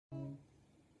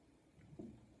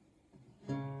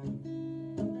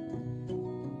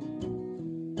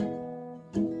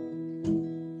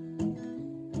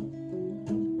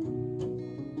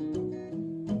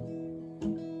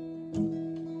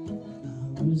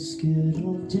was scared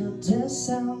of dentists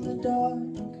and the dark.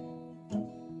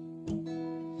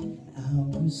 I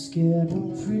was scared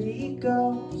of pretty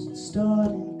girls and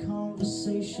starting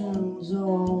conversations.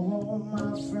 All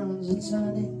my friends are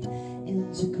turning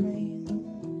into green.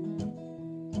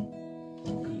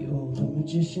 You're the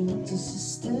magician's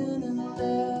assistant in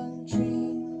their dreams.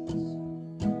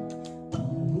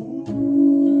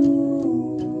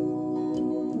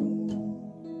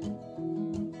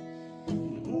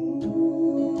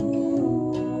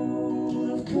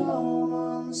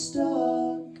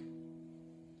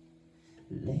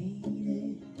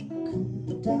 Lady,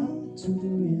 come down to the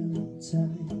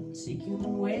riptide, taken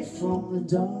away from the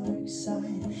dark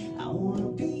side. I wanna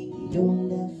be your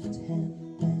left hand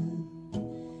man.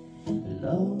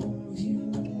 Love you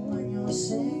when you're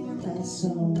singing that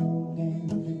song,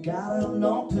 and I got a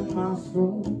lump in my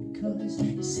throat, 'cause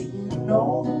you're singing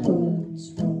all the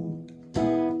words wrong.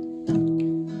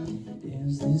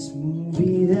 There's this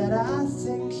movie that I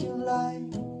think you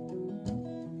like.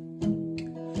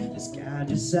 This guy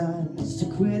decides to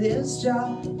quit his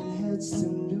job and heads to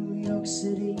New York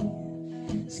City.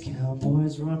 This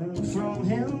cowboy's running from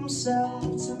himself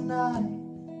tonight.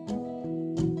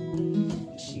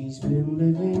 She's been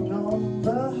living on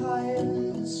the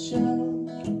highest shelf.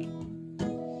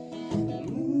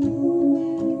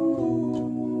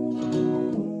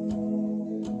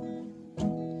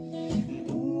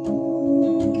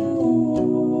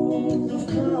 They've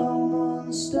come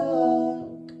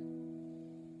unstuck.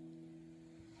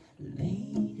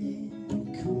 Lady,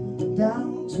 come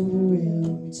down to the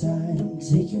riptide,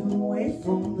 taken away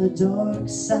from the dark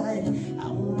side. I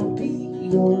wanna be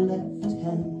your left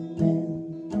hand man.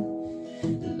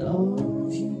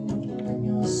 Love you when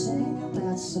you're singing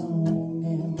that song,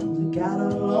 and I got a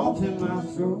lump in my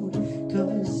throat,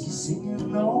 'cause you're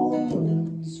singing all the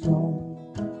words wrong.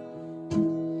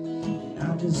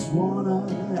 I just wanna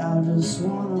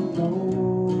know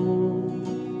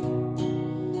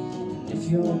if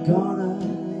you're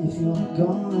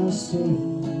gonna stay.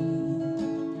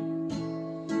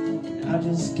 I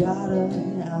just gotta know.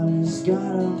 I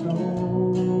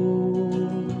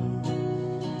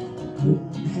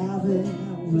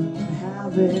wouldn't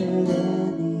have it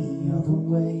any other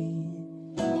way.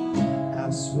 I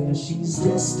swear she's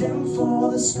destined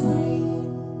for the screen,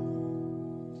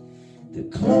 the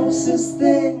closest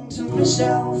thing to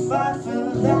Michelle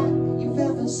Pfeiffer that you've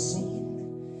ever seen.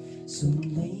 So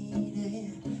lady,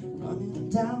 running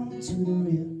down to the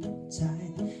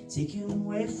riptide, taken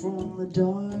away from the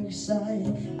dark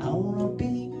side. I wanna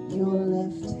be your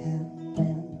left hand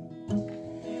man.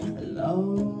 I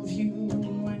love you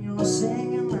when you're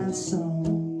singing that song,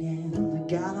 and I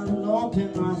got a lump in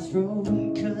my throat,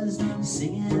 'cause you're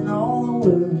singing all the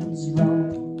words wrong.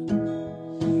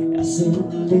 I said,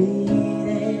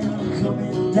 lady, I'm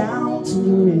coming down to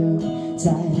the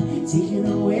riptide, taken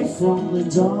away from the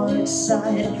dark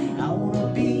side. I wanna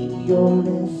be your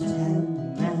left hand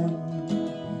man.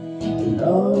 I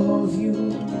love you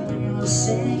when you're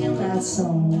singing that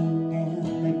song,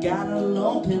 and I got a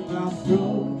lump in my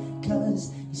throat,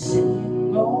 'cause you're singing